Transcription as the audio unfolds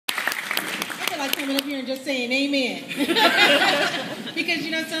coming up here and just saying amen. Because you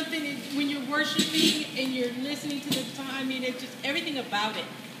know something, when you're worshiping and you're listening to the song, I mean, it just, everything about it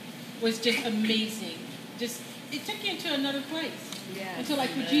was just amazing. Just, it took you into another place. Yes. Into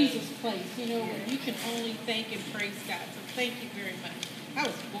like the Jesus place, you know, where you can only thank and praise God. So thank you very much. I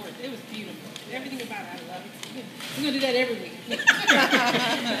was bored. It was beautiful. Everything about it, I love it. We're going to do that every week.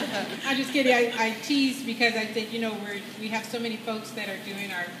 I'm just kidding. I tease because I said, you know, we have so many folks that are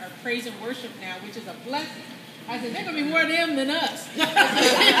doing our praise and worship now, which is a blessing. I said, there are going to be more of them than us.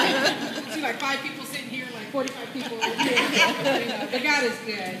 I see like 5 people sitting here, like 45 people over here. You know, but God is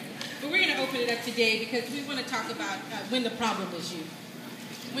good. But we're going to open it up today because we want to talk about when the problem is you.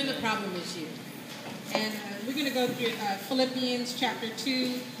 When the problem is you. And we're going to go through Philippians chapter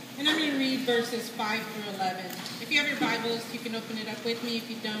 2, and I'm going to read verses 5 through 11. If you have your Bibles, you can open it up with me. If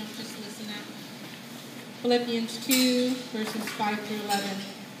you don't, just listen up. Philippians 2, verses 5 through 11.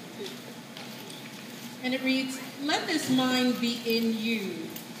 And it reads, "Let this mind be in you,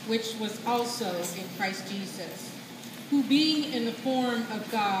 which was also in Christ Jesus, who being in the form of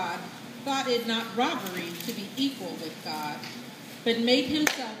God, thought it not robbery to be equal with God, but made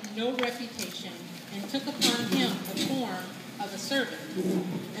himself no reputation, and took upon him the form of a servant,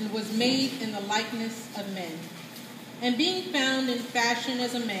 and was made in the likeness of men. And being found in fashion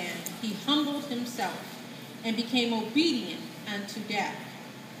as a man, he humbled himself, and became obedient unto death,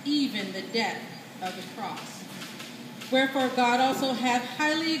 even the death of the cross. Wherefore God also hath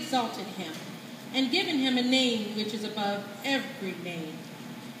highly exalted him, and given him a name which is above every name,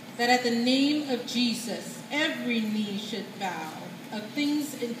 that at the name of Jesus every knee should bow, of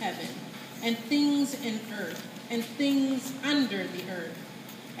things in heaven, and things in earth, and things under the earth,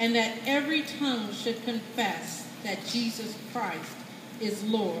 and that every tongue should confess that Jesus Christ is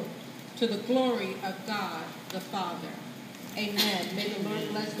Lord, to the glory of God the Father. Amen." May the Lord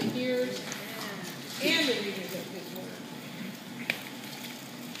bless the hearers and the readers of his word.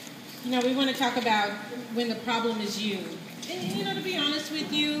 You know, we want to talk about when the problem is you. And, you know, to be honest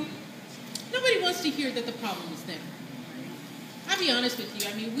with you, nobody wants to hear that the problem is them. I'll be honest with you.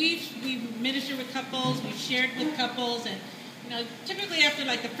 I mean, we've ministered with couples, we've shared with couples, and, you know, typically after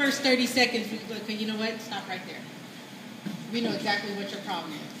like the first 30 seconds, we go, okay, you know what? Stop right there. We know exactly what your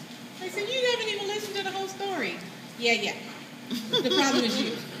problem is. I said, you haven't even listened to the whole story. Yeah. The problem is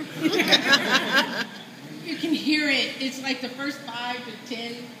you. You can hear it. It's like the first 5 to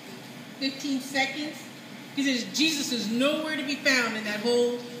 10, 15 seconds. Because Jesus is nowhere to be found in that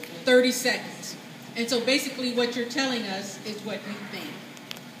whole 30 seconds. And so basically what you're telling us is what you think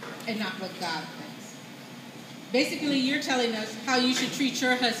and not what God thinks. Basically you're telling us how you should treat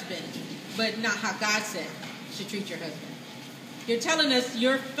your husband, but not how God said you should treat your husband. You're telling us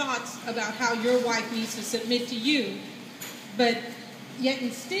your thoughts about how your wife needs to submit to you, but yet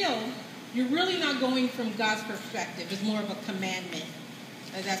and still, you're really not going from God's perspective. It's more of a commandment.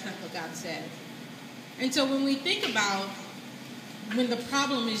 That's not what God said. And so when we think about when the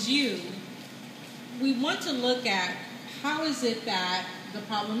problem is you, we want to look at how is it that the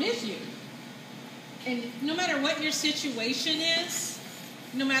problem is you. And no matter what your situation is,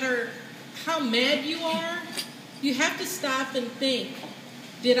 no matter how mad you are, you have to stop and think,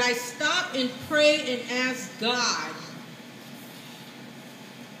 did I stop and pray and ask God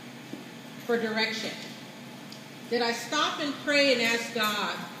for direction? Did I stop and pray and ask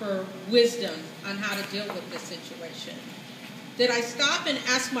God for wisdom on how to deal with this situation? Did I stop and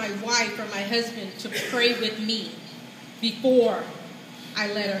ask my wife or my husband to pray with me before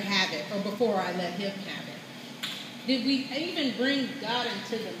I let her have it or before I let him have it? Did we even bring God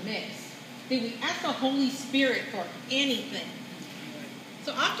into the mix? Did we ask the Holy Spirit for anything?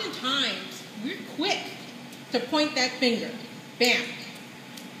 So oftentimes, we're quick to point that finger. Bam.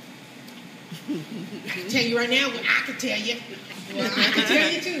 I can tell you right now, well, I can tell you. Well, I can tell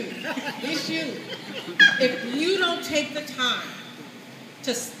you too. It's you. If you don't take the time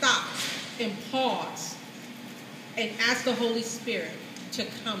to stop and pause and ask the Holy Spirit to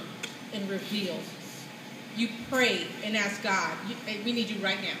come and reveal, you pray and ask God, we need you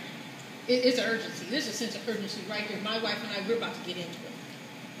right now. It's an urgency. There's a sense of urgency right here. My wife and I, we're about to get into it.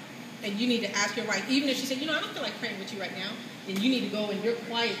 And you need to ask your wife, even if she said, I don't feel like praying with you right now, then you need to go in your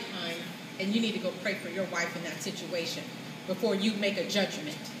quiet time and you need to go pray for your wife in that situation before you make a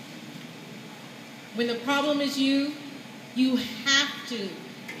judgment. When the problem is you have to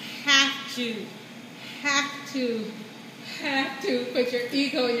put your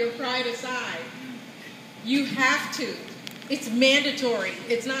ego and your pride aside. You have to. It's mandatory.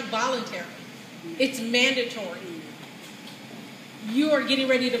 It's not voluntary. It's mandatory. You are getting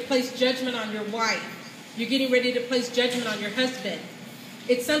ready to place judgment on your wife. You're getting ready to place judgment on your husband.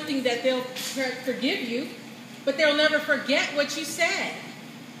 It's something that they'll forgive you, but they'll never forget what you said.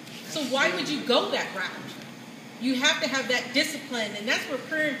 So why would you go that route? You have to have that discipline, and that's where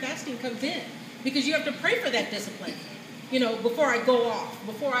prayer and fasting comes in. Because you have to pray for that discipline. You know, before I go off,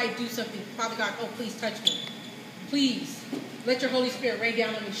 before I do something, Father God, oh, please touch me. Please, let your Holy Spirit rain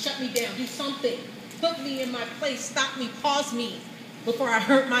down on me, shut me down, do something. Put me in my place, stop me, pause me before I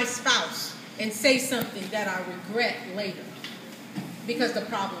hurt my spouse and say something that I regret later. Because the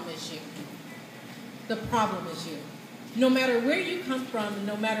problem is you. The problem is you. No matter where you come from, and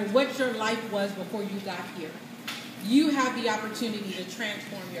no matter what your life was before you got here, you have the opportunity to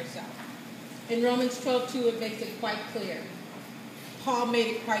transform yourself. In Romans 12:2, it makes it quite clear. Paul made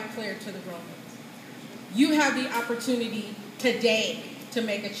it quite clear to the Romans. You have the opportunity today to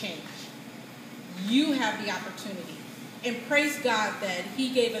make a change. You have the opportunity. And praise God that he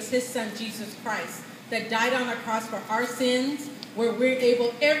gave us his son, Jesus Christ, that died on the cross for our sins, where we're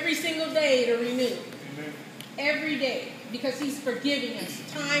able every single day to renew. Amen. Every day. Because he's forgiving us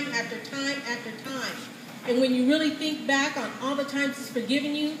time after time after time. And when you really think back on all the times he's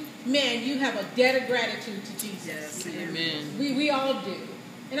forgiven you, man, you have a debt of gratitude to Jesus. Yes, amen. We all do.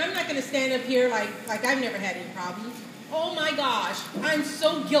 And I'm not going to stand up here like I've never had any problems. Oh my gosh, I'm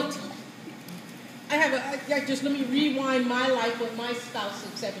so guilty. Just let me rewind my life with my spouse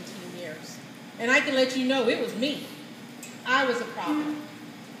of 17 years. And I can let you know it was me. I was a problem.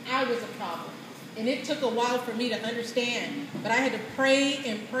 I was a problem. And it took a while for me to understand. But I had to pray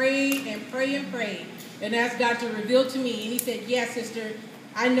and pray and pray and pray and ask God to reveal to me. And he said, yes, sister,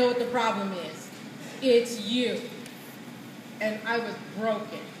 I know what the problem is. It's you. And I was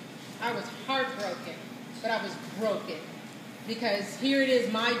broken. I was heartbroken, but I was broken. Because here it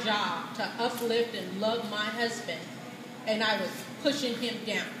is my job to uplift and love my husband. And I was pushing him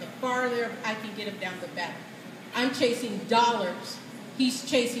down. The farther I can get him down, the better. I'm chasing dollars. He's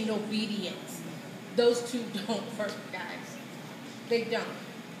chasing obedience. Those two don't work, guys. They don't.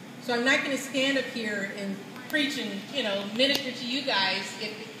 So I'm not going to stand up here and preach and, minister to you guys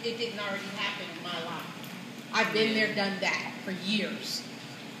if it didn't already happen in my life. I've been there, done that for years,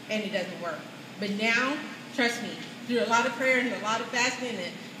 and it doesn't work. But now, trust me, through a lot of prayer and a lot of fasting,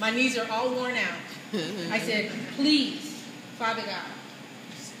 and my knees are all worn out, I said, please, Father God,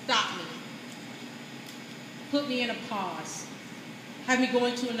 stop me. Put me in a pause. Have me go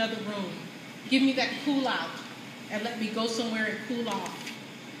into another room. Give me that cool out, and let me go somewhere and cool off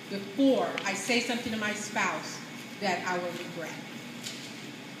before I say something to my spouse that I will regret.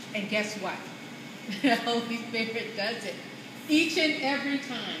 And guess what? The Holy Spirit does it each and every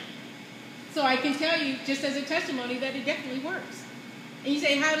time. So I can tell you, just as a testimony, that it definitely works. And you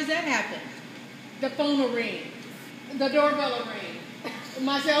say, how does that happen? The phone will ring. The doorbell will ring.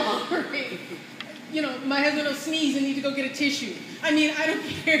 My cell phone will ring. My husband will sneeze and need to go get a tissue. I mean, I don't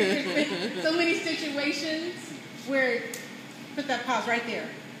care. There's been so many situations where, put that pause right there.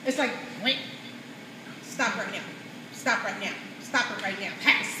 It's like, wait, stop right now. Stop right now. Stop it right now.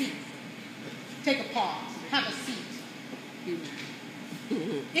 Have a seat. Take a pause. Have a seat.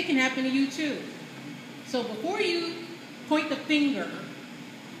 It can happen to you too. So before you point the finger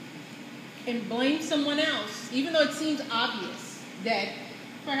and blame someone else, even though it seems obvious that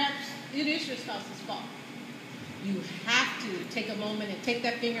perhaps it is your spouse's fault, you have to take a moment and take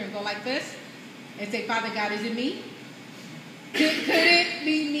that finger and go like this and say, Father God, is it me? Could it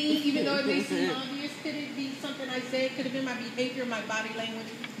be me, even though it may seem obvious? Could it be something I said? Could it have been my behavior, my body language,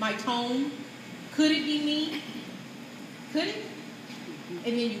 my tone? Could it be me? Could it?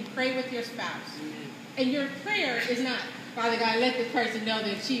 And then you pray with your spouse. And your prayer is not, Father God, let this person know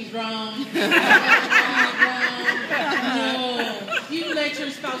that she's wrong. No. You let your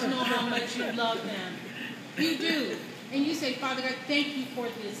spouse know how much you love them. You do. And you say, Father God, thank you for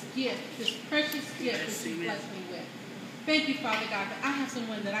this gift, this precious gift that you blessed me with. Thank you, Father God, that I have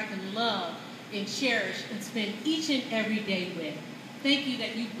someone that I can love and cherish and spend each and every day with. Thank you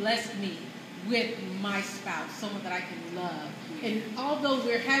that you blessed me with my spouse, someone that I can love. And although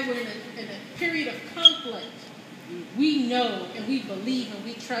we're in a period of conflict, we know and we believe and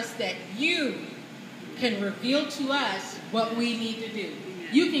we trust that you can reveal to us what we need to do.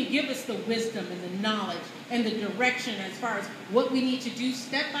 You can give us the wisdom and the knowledge and the direction as far as what we need to do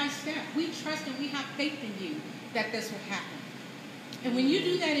step by step. We trust and we have faith in you that this will happen. And when you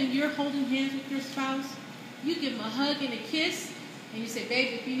do that and you're holding hands with your spouse, you give them a hug and a kiss, and you say,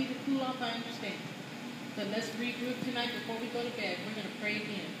 babe, if you need to cool off, I understand. But let's regroup tonight before we go to bed. We're going to pray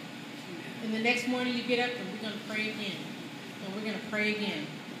again. And the next morning you get up and we're going to pray again. And we're going to pray again.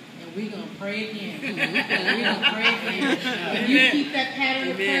 And we're going to pray again. And we're going to pray again. And you keep that pattern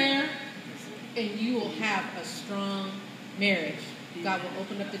of prayer, and you will have a strong marriage. God will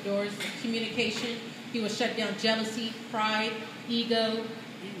open up the doors of communication. He will shut down jealousy, pride, ego.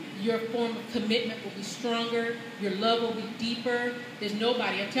 Your form of commitment will be stronger. Your love will be deeper. There's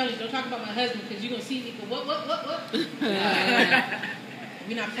nobody. I'm telling you, don't talk about my husband because you're going to see me go, what?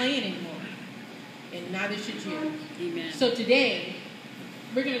 We're not playing anymore. And neither should you. Amen. So today,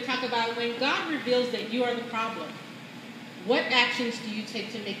 we're going to talk about when God reveals that you are the problem. What actions do you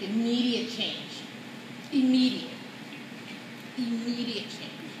take to make immediate change? Immediate change.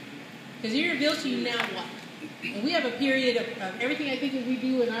 Because He reveals to you, now what? And we have a period of everything I think that we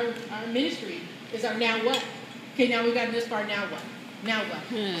do in our ministry is our now what. Okay, now we've gotten this far, now what? Now what?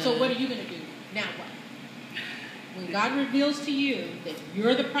 So what are you going to do? Now what? When God reveals to you that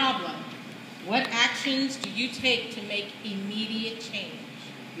you're the problem, what actions do you take to make immediate change?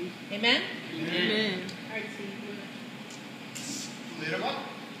 Amen? Amen. All right, Steve. Lit them up.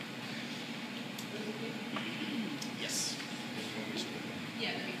 Yes.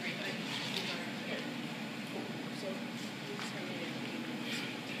 Yeah, that'd be great. So,